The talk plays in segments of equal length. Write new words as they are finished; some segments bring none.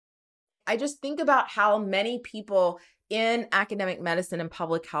I just think about how many people in academic medicine and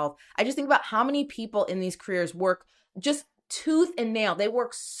public health, I just think about how many people in these careers work just tooth and nail. They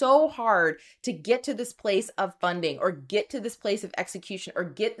work so hard to get to this place of funding or get to this place of execution or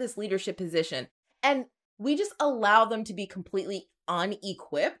get this leadership position. And we just allow them to be completely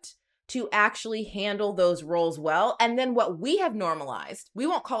unequipped to actually handle those roles well. And then what we have normalized, we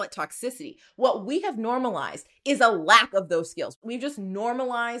won't call it toxicity. What we have normalized is a lack of those skills. We've just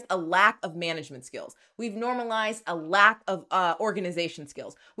normalized a lack of management skills. We've normalized a lack of organization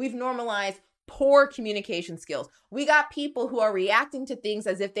skills. We've normalized poor communication skills. We got people who are reacting to things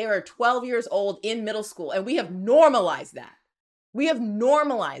as if they were 12 years old in middle school, and we have normalized that. We have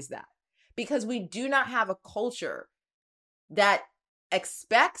normalized that because we do not have a culture that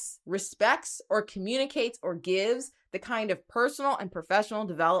expects, respects, or communicates or gives the kind of personal and professional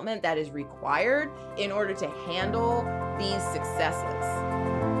development that is required in order to handle these successes.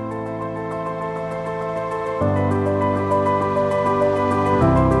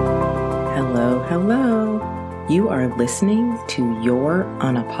 Hello. You are listening to Your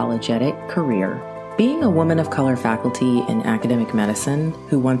Unapologetic Career. Being a woman of color faculty in academic medicine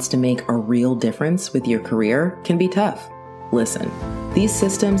who wants to make a real difference with your career can be tough. Listen, these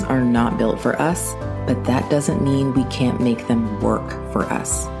systems are not built for us, but that doesn't mean we can't make them work for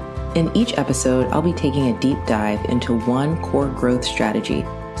us. In each episode, I'll be taking a deep dive into one core growth strategy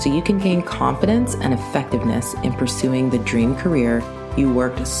so you can gain confidence and effectiveness in pursuing the dream career you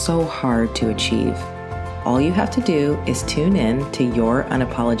worked so hard to achieve. All you have to do is tune in to Your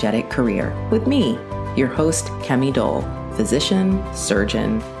Unapologetic Career with me, your host, Kemi Dole, physician,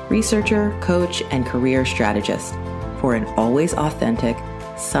 surgeon, researcher, coach, and career strategist, for an always authentic,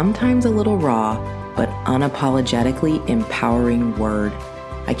 sometimes a little raw, but unapologetically empowering word.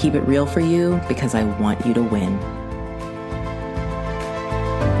 I keep it real for you because I want you to win.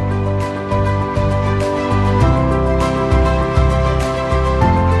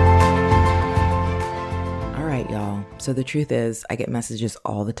 All right, y'all. So the truth is, I get messages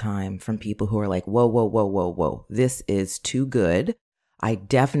all the time from people who are like, whoa. This is too good. I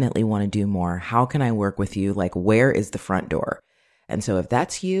definitely want to do more. How can I work with you? Like, where is the front door? And so if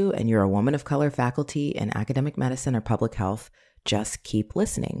that's you and you're a woman of color faculty in academic medicine or public health, just keep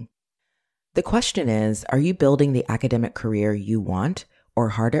listening. The question is, are you building the academic career you want or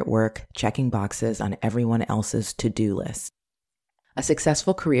hard at work checking boxes on everyone else's to-do list? A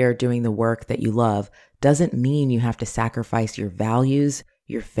successful career doing the work that you love doesn't mean you have to sacrifice your values,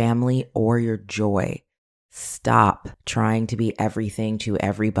 your family, or your joy. Stop trying to be everything to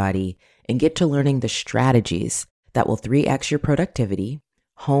everybody and get to learning the strategies that will 3x your productivity,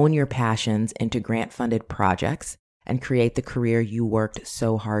 hone your passions into grant-funded projects, and create the career you worked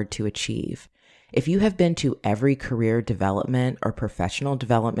so hard to achieve. If you have been to every career development or professional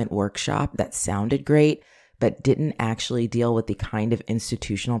development workshop that sounded great, but didn't actually deal with the kind of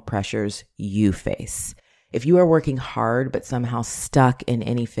institutional pressures you face, if you are working hard but somehow stuck in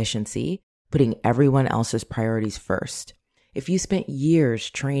inefficiency, putting everyone else's priorities first, if you spent years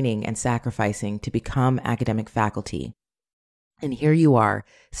training and sacrificing to become academic faculty, and here you are,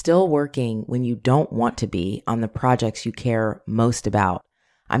 still working when you don't want to be on the projects you care most about,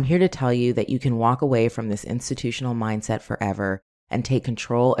 I'm here to tell you that you can walk away from this institutional mindset forever and take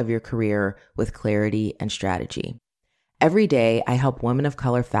control of your career with clarity and strategy. Every day, I help women of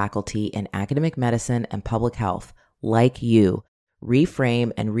color faculty in academic medicine and public health, like you,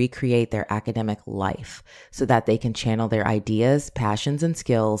 reframe and recreate their academic life so that they can channel their ideas, passions, and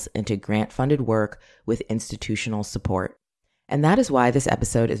skills into grant-funded work with institutional support. And that is why this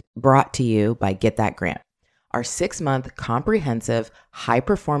episode is brought to you by Get That Grant, our 6-month comprehensive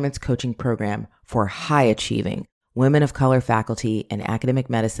high-performance coaching program for high-achieving women of color faculty in academic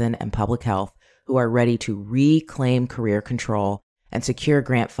medicine and public health who are ready to reclaim career control and secure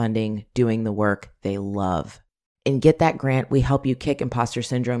grant funding doing the work they love. In Get That Grant, we help you kick imposter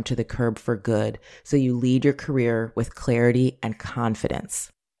syndrome to the curb for good so you lead your career with clarity and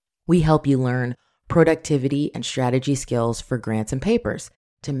confidence. We help you learn productivity and strategy skills for grants and papers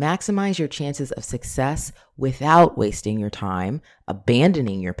to maximize your chances of success without wasting your time,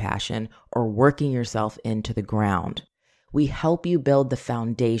 abandoning your passion, or working yourself into the ground. We help you build the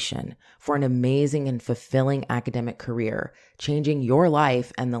foundation for an amazing and fulfilling academic career, changing your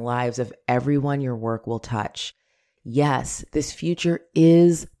life and the lives of everyone your work will touch. Yes, this future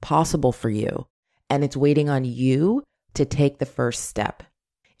is possible for you, and it's waiting on you to take the first step.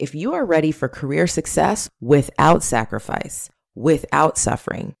 If you are ready for career success without sacrifice, without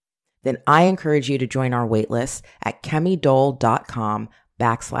suffering, then I encourage you to join our waitlist at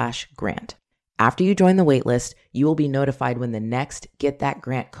kemidole.com/grant. After you join the waitlist, you will be notified when the next Get That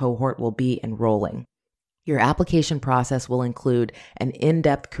Grant cohort will be enrolling. Your application process will include an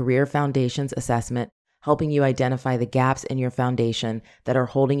in-depth career foundations assessment, helping you identify the gaps in your foundation that are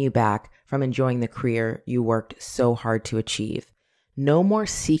holding you back from enjoying the career you worked so hard to achieve. No more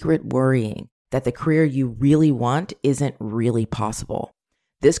secret worrying that the career you really want isn't really possible.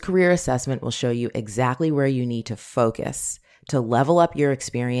 This career assessment will show you exactly where you need to focus to level up your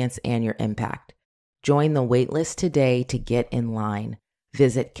experience and your impact. Join the waitlist today to get in line.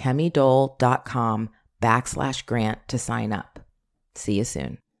 Visit kemidole.com/grant to sign up. See you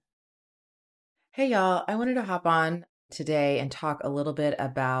soon. Hey y'all, I wanted to hop on today and talk a little bit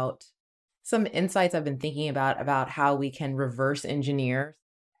about some insights I've been thinking about how we can reverse engineer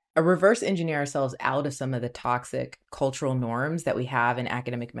ourselves out of some of the toxic cultural norms that we have in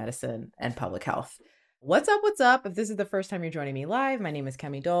academic medicine and public health. What's up? What's up? If this is the first time you're joining me live, my name is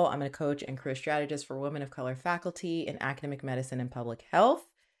Kemi Dole. I'm a coach and career strategist for women of color faculty in academic medicine and public health.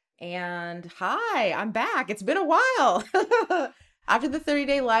 And hi, I'm back. It's been a while. After the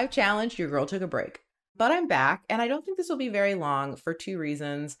 30-day live challenge, your girl took a break. But I'm back, and I don't think this will be very long for two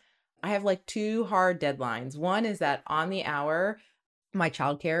reasons. I have like two hard deadlines. One is that on the hour, my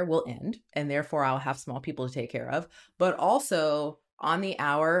childcare will end, and therefore I'll have small people to take care of. But also on the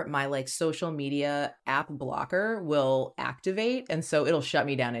hour, my like social media app blocker will activate, and so it'll shut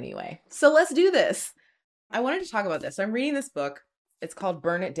me down anyway. So let's do this. I wanted to talk about this. So I'm reading this book. It's called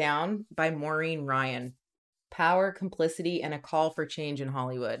Burn It Down by Maureen Ryan. Power, Complicity, and a Call for Change in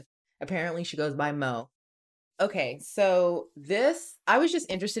Hollywood. Apparently she goes by Mo. Okay, so I was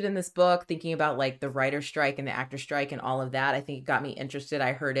just interested in this book, thinking about like the writer strike and the actor strike and all of that. I think it got me interested.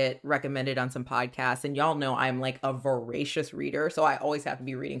 I heard it recommended on some podcasts, and y'all know I'm like a voracious reader, so I always have to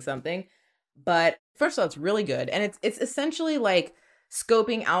be reading something. But first of all, it's really good. And it's essentially like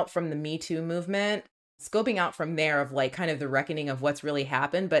scoping out from the Me Too movement, scoping out from there of like kind of the reckoning of what's really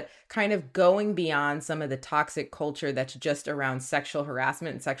happened, but kind of going beyond some of the toxic culture that's just around sexual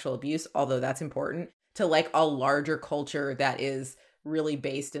harassment and sexual abuse, although that's important, to like a larger culture that is really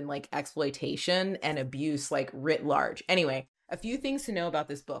based in like exploitation and abuse, like writ large. Anyway, a few things to know about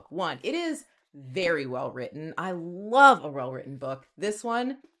this book. One, it is very well written. I love a well-written book. This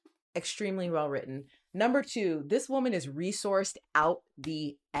one, extremely well written. Number two, this woman is resourced out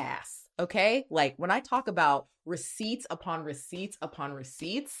the ass. Okay. Like when I talk about receipts upon receipts upon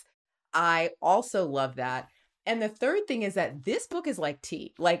receipts, I also love that. And the third thing is that this book is like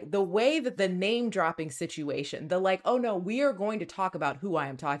tea, like the way that the name dropping situation, the like, oh no, we are going to talk about who I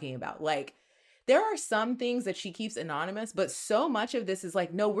am talking about. Like there are some things that she keeps anonymous, but so much of this is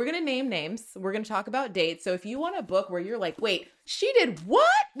like, no, we're going to name names. We're going to talk about dates. So if you want a book where you're like, wait, she did what?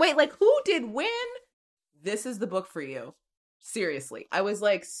 Wait, like who did when? This is the book for you. Seriously. I was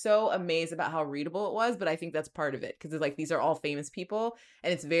like so amazed about how readable it was, but I think that's part of it because it's like these are all famous people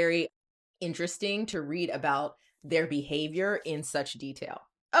and it's very interesting to read about their behavior in such detail.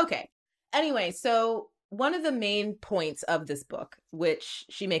 Okay. Anyway, so one of the main points of this book, which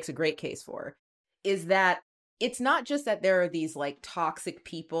she makes a great case for, is that it's not just that there are these like toxic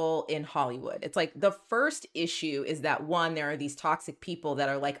people in Hollywood. It's like the first issue is that one, there are these toxic people that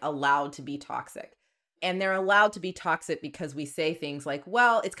are like allowed to be toxic. And they're allowed to be toxic because we say things like,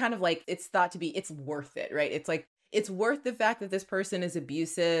 well, it's kind of like it's thought to be, it's worth it, right? It's like, it's worth the fact that this person is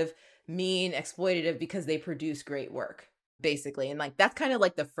abusive, mean, exploitative because they produce great work, basically. And like, that's kind of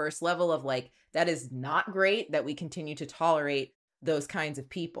like the first level of like, that is not great that we continue to tolerate those kinds of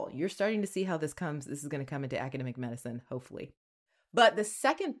people. You're starting to see how this is going to come into academic medicine, hopefully. But the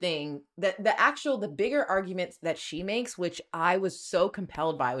second thing, the bigger argument that she makes, which I was so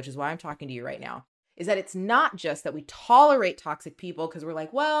compelled by, which is why I'm talking to you right now, is that it's not just that we tolerate toxic people because we're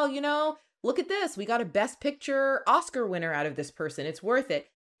like, well, you know, look at this. We got a Best Picture Oscar winner out of this person. It's worth it.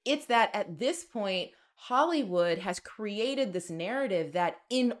 It's that at this point, Hollywood has created this narrative that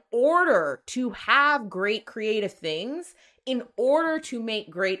in order to have great creative things, in order to make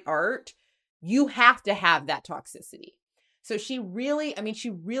great art, you have to have that toxicity. So she really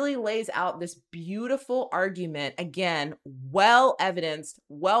lays out this beautiful argument, again, well evidenced,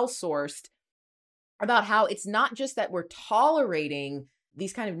 well sourced, about how it's not just that we're tolerating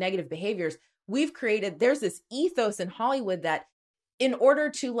these kind of negative behaviors. There's this ethos in Hollywood that in order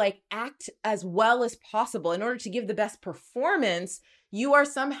to like act as well as possible, in order to give the best performance, you are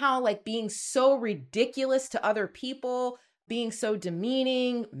somehow like being so ridiculous to other people, being so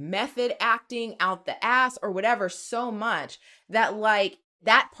demeaning, method acting out the ass or whatever, so much that like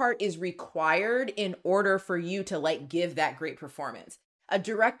that part is required in order for you to like give that great performance. A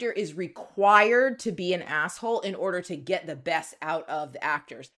director is required to be an asshole in order to get the best out of the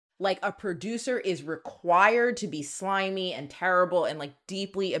actors. like a producer is required to be slimy and terrible and like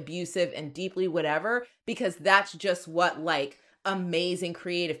deeply abusive and deeply whatever, because that's just what like amazing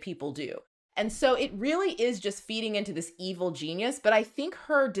creative people do. And so it really is just feeding into this evil genius. But I think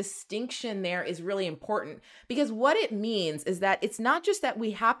her distinction there is really important, because what it means is that it's not just that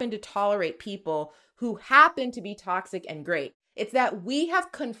we happen to tolerate people who happen to be toxic and great. It's that we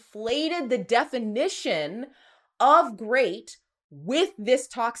have conflated the definition of great with this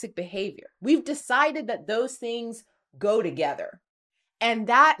toxic behavior. We've decided that those things go together. And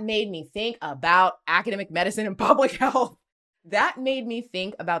that made me think about academic medicine and public health. That made me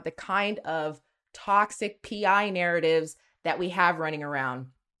think about the kind of toxic PI narratives that we have running around,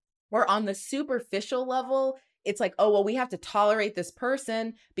 where on the superficial level, it's like, oh, well, we have to tolerate this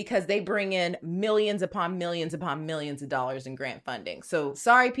person because they bring in millions upon millions upon millions of dollars in grant funding. So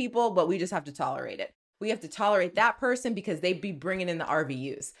sorry, people, but we just have to tolerate it. We have to tolerate that person because they be bringing in the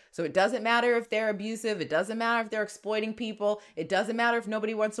RVUs. So it doesn't matter if they're abusive. It doesn't matter if they're exploiting people. It doesn't matter if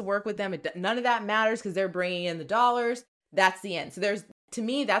nobody wants to work with them. None of that matters because they're bringing in the dollars. That's the end. So to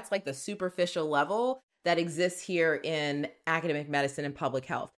me, that's like the superficial level that exists here in academic medicine and public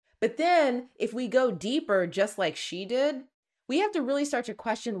health. But then if we go deeper, just like she did, we have to really start to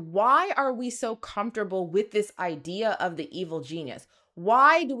question, why are we so comfortable with this idea of the evil genius?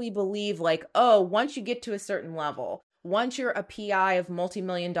 Why do we believe like, oh, once you get to a certain level, once you're a PI of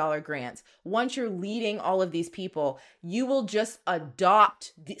multi-million-dollar grants, once you're leading all of these people, you will just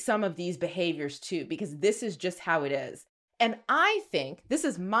adopt some of these behaviors too, because this is just how it is. And I think, this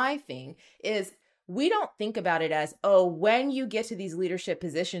is my thing, is we don't think about it as, oh, when you get to these leadership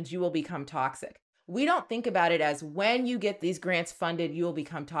positions, you will become toxic. We don't think about it as when you get these grants funded, you will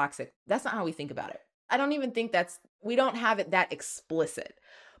become toxic. That's not how we think about it. I don't even think we don't have it that explicit.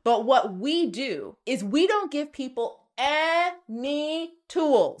 But what we do is we don't give people any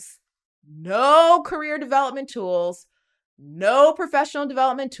tools, no career development tools, no professional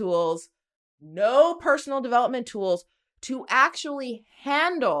development tools, no personal development tools to actually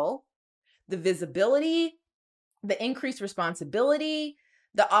handle the visibility, the increased responsibility,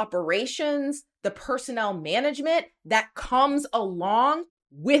 the operations, the personnel management that comes along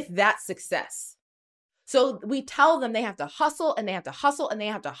with that success. So we tell them they have to hustle and they have to hustle and they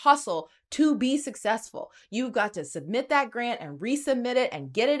have to hustle to be successful. You've got to submit that grant and resubmit it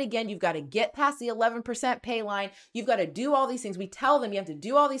and get it again. You've got to get past the 11% pay line. You've got to do all these things. We tell them you have to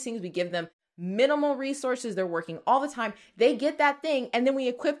do all these things. We give them minimal resources. They're working all the time. They get that thing. And then we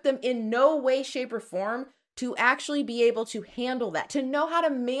equip them in no way, shape, or form to actually be able to handle that, to know how to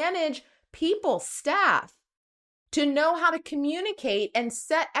manage people, staff, to know how to communicate and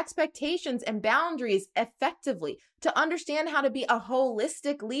set expectations and boundaries effectively, to understand how to be a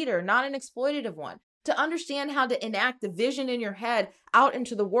holistic leader, not an exploitative one, to understand how to enact the vision in your head out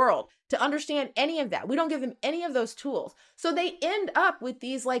into the world, to understand any of that. We don't give them any of those tools. So they end up with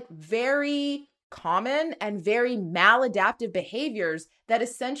these like very common and very maladaptive behaviors that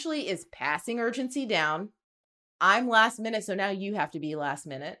essentially is passing urgency down. I'm last minute, so now you have to be last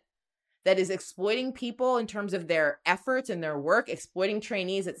minute. That is exploiting people in terms of their efforts and their work, exploiting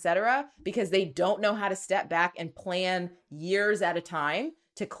trainees, etc., because they don't know how to step back and plan years at a time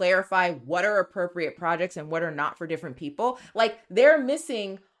to clarify what are appropriate projects and what are not for different people. Like they're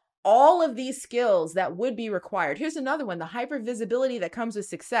missing all of these skills that would be required. Here's another one, the hypervisibility that comes with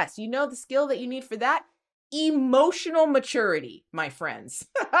success. You know the skill that you need for that? Emotional maturity, my friends.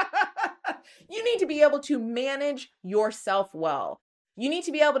 You need to be able to manage yourself well. You need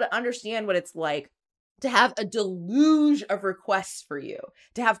to be able to understand what it's like to have a deluge of requests for you,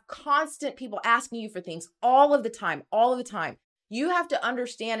 to have constant people asking you for things all of the time, all of the time. You have to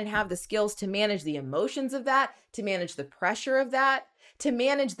understand and have the skills to manage the emotions of that, to manage the pressure of that, to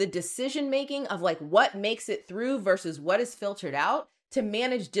manage the decision-making of like what makes it through versus what is filtered out, to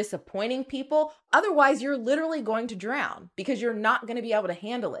manage disappointing people. Otherwise, you're literally going to drown because you're not going to be able to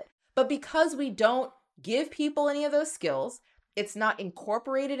handle it. But because we don't give people any of those skills, it's not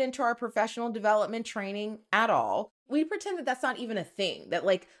incorporated into our professional development training at all. We pretend that that's not even a thing, that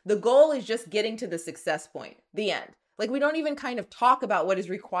like the goal is just getting to the success point, the end. Like we don't even kind of talk about what is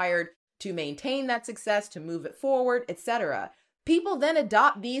required to maintain that success, to move it forward, etc. People then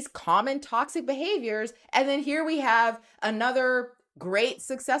adopt these common toxic behaviors. And then here we have another great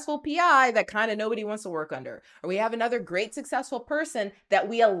successful PI that kind of nobody wants to work under. Or we have another great successful person that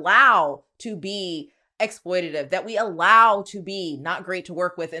we allow to be exploitative, that we allow to be not great to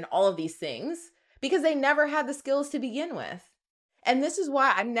work with and all of these things because they never had the skills to begin with. And this is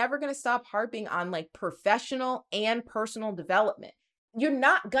why I'm never going to stop harping on like professional and personal development. You're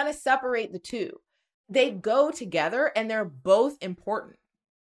not going to separate the two. They go together and they're both important.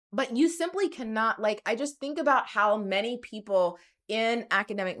 But you simply cannot, like, I just think about how many people in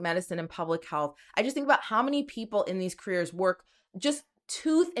academic medicine and public health, I just think about how many people in these careers work just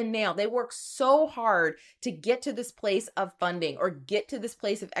tooth and nail. They work so hard to get to this place of funding or get to this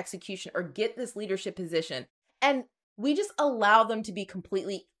place of execution or get this leadership position. And we just allow them to be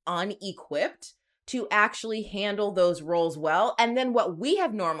completely unequipped to actually handle those roles well. And then what we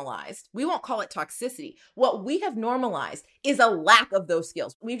have normalized, we won't call it toxicity. What we have normalized is a lack of those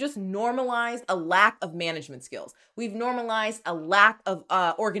skills. We've just normalized a lack of management skills. We've normalized a lack of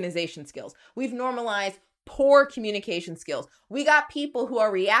organization skills. We've normalized poor communication skills. We got people who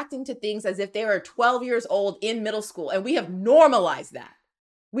are reacting to things as if they were 12 years old in middle school, and we have normalized that.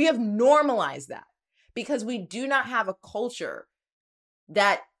 We have normalized that because we do not have a culture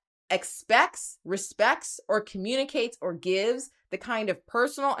that expects, respects, or communicates or gives the kind of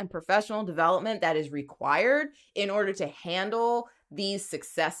personal and professional development that is required in order to handle these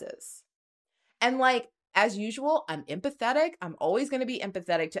successes. And like, as usual, I'm empathetic. I'm always going to be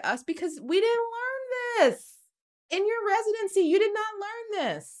empathetic to us because we didn't learn this. In your residency, you did not learn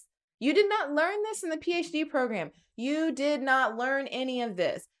this. You did not learn this in the PhD program. You did not learn any of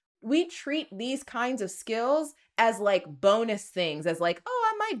this. We treat these kinds of skills as like bonus things, as like,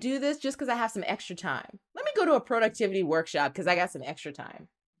 oh, I might do this just because I have some extra time. Let me go to a productivity workshop because I got some extra time.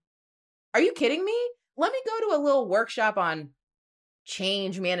 Are you kidding me? Let me go to a little workshop on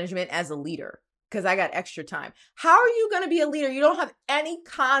change management as a leader because I got extra time. How are you going to be a leader? You don't have any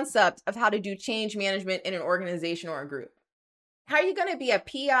concept of how to do change management in an organization or a group. How are you going to be a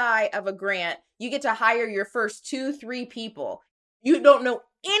PI of a grant? You get to hire your first 2-3 people. You don't know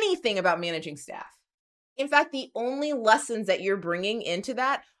anything about managing staff. In fact, the only lessons that you're bringing into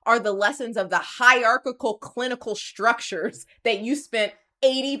that are the lessons of the hierarchical clinical structures that you spent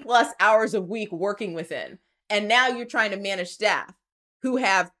 80 plus hours a week working within. And now you're trying to manage staff who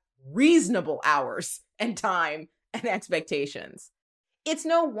have reasonable hours and time and expectations. It's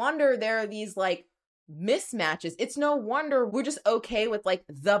no wonder there are these like mismatches. It's no wonder we're just okay with like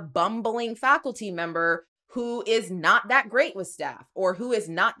the bumbling faculty member who is not that great with staff or who is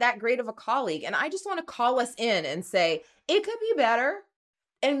not that great of a colleague. And I just want to call us in and say, it could be better.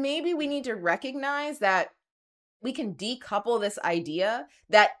 And maybe we need to recognize that we can decouple this idea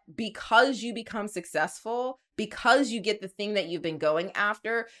that because you become successful, because you get the thing that you've been going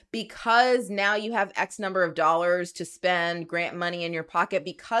after, because now you have X number of dollars to spend, grant money in your pocket,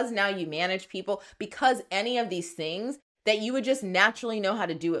 because now you manage people, because any of these things, that you would just naturally know how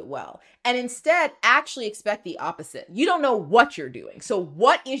to do it well. And instead, actually expect the opposite. You don't know what you're doing. So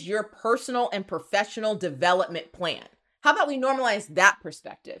what is your personal and professional development plan? How about we normalize that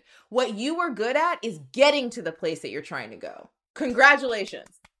perspective? What you were good at is getting to the place that you're trying to go. Congratulations.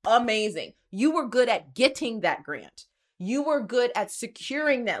 Amazing. You were good at getting that grant. You were good at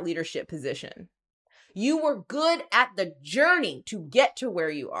securing that leadership position. You were good at the journey to get to where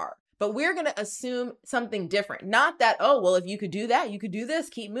you are. But we're going to assume something different. Not that, oh, well, if you could do that, you could do this,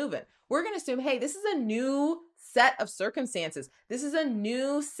 keep moving. We're going to assume, hey, this is a new set of circumstances. This is a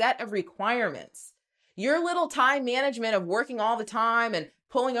new set of requirements. Your little time management of working all the time and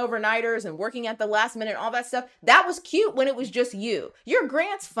pulling overnighters and working at the last minute, all that stuff, that was cute when it was just you. Your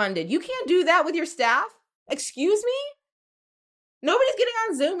grant's funded. You can't do that with your staff. Excuse me? Nobody's getting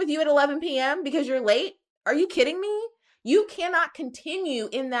on Zoom with you at 11 p.m. because you're late. Are you kidding me? You cannot continue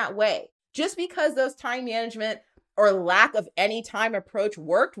in that way. Just because those time management or lack of any time approach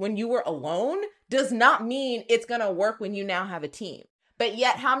worked when you were alone does not mean it's going to work when you now have a team. But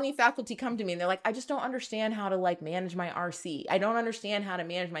yet, how many faculty come to me and they're like, I just don't understand how to like manage my RC. I don't understand how to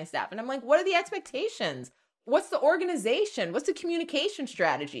manage my staff. And I'm like, what are the expectations? What's the organization? What's the communication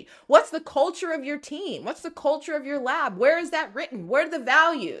strategy? What's the culture of your team? What's the culture of your lab? Where is that written? Where are the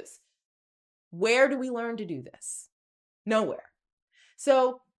values? Where do we learn to do this? Nowhere.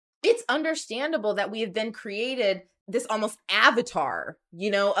 So it's understandable that we have then created this almost avatar,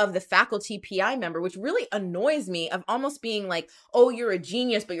 of the faculty PI member, which really annoys me, of almost being like, oh, you're a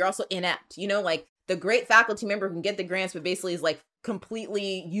genius, but you're also inept, like the great faculty member who can get the grants, but basically is like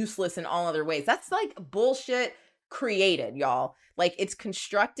completely useless in all other ways. That's like bullshit created, y'all. Like it's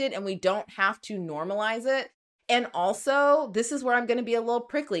constructed and we don't have to normalize it. And also, this is where I'm going to be a little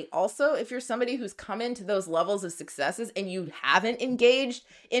prickly. Also, if you're somebody who's come into those levels of successes and you haven't engaged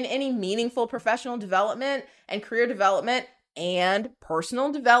in any meaningful professional development and career development and personal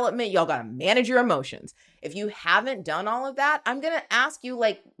development, y'all got to manage your emotions. If you haven't done all of that, I'm going to ask you,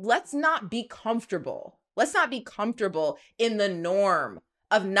 let's not be comfortable. Let's not be comfortable in the norm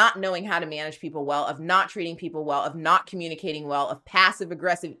of not knowing how to manage people well, of not treating people well, of not communicating well, of passive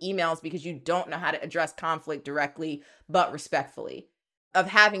aggressive emails because you don't know how to address conflict directly but respectfully. of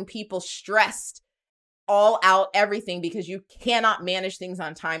having people stressed all out everything because you cannot manage things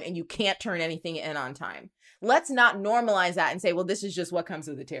on time and you can't turn anything in on time. Let's not normalize that and say, well, this is just what comes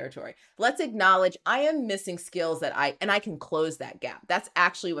with the territory. Let's acknowledge I am missing skills that I can close that gap. That's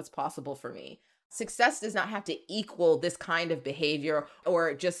actually what's possible for me. Success does not have to equal this kind of behavior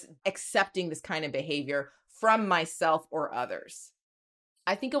or just accepting this kind of behavior from myself or others.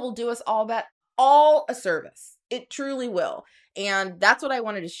 I think it will do us all a service. It truly will. And that's what I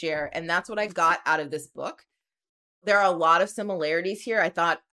wanted to share. And that's what I got out of this book. There are a lot of similarities here. I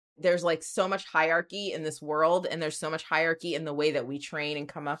thought there's like so much hierarchy in this world, and there's so much hierarchy in the way that we train and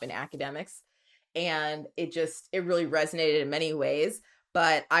come up in academics. And it really resonated in many ways.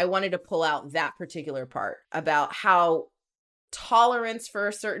 But I wanted to pull out that particular part about how tolerance for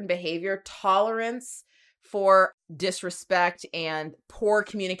a certain behavior, tolerance for disrespect and poor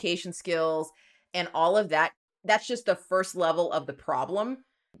communication skills and all of that, that's just the first level of the problem.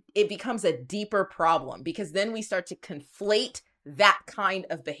 It becomes a deeper problem because then we start to conflate that kind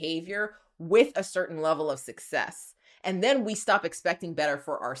of behavior with a certain level of success. And then we stop expecting better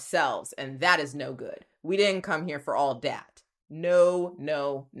for ourselves. And that is no good. We didn't come here for all that. No.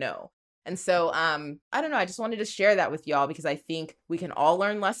 And so, I don't know. I just wanted to share that with y'all because I think we can all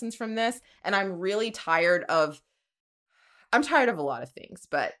learn lessons from this. And I'm really tired of a lot of things,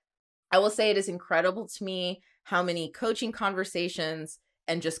 but I will say it is incredible to me how many coaching conversations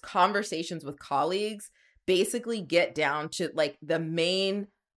and just conversations with colleagues basically get down to like the main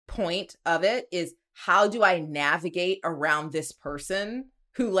point of it is how do I navigate around this person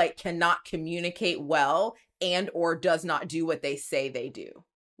who like cannot communicate well and or does not do what they say they do.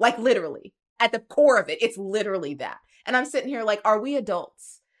 Like literally at the core of it, it's literally that. And I'm sitting here like, are we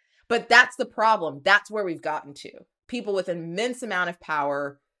adults? But that's the problem. That's where we've gotten to. People with an immense amount of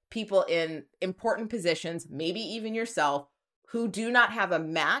power, people in important positions, maybe even yourself, who do not have a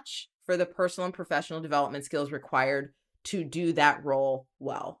match for the personal and professional development skills required to do that role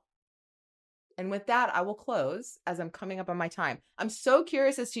well. And with that, I will close as I'm coming up on my time. I'm so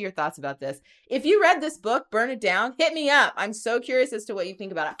curious as to your thoughts about this. If you read this book, Burn It Down, hit me up. I'm so curious as to what you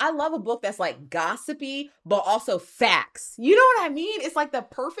think about it. I love a book that's like gossipy, but also facts. You know what I mean? It's like the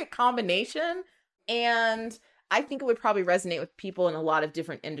perfect combination. And I think it would probably resonate with people in a lot of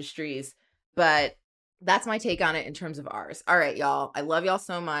different industries, but that's my take on it in terms of ours. All right, y'all. I love y'all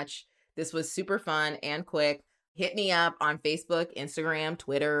so much. This was super fun and quick. Hit me up on Facebook, Instagram,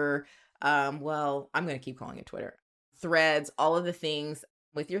 Twitter. Well, I'm going to keep calling it Twitter. Threads, all of the things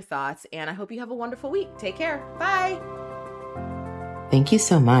with your thoughts. And I hope you have a wonderful week. Take care. Bye. Thank you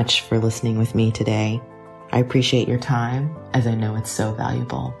so much for listening with me today. I appreciate your time as I know it's so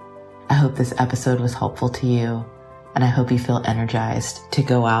valuable. I hope this episode was helpful to you, and I hope you feel energized to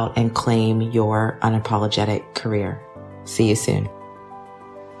go out and claim your unapologetic career. See you soon.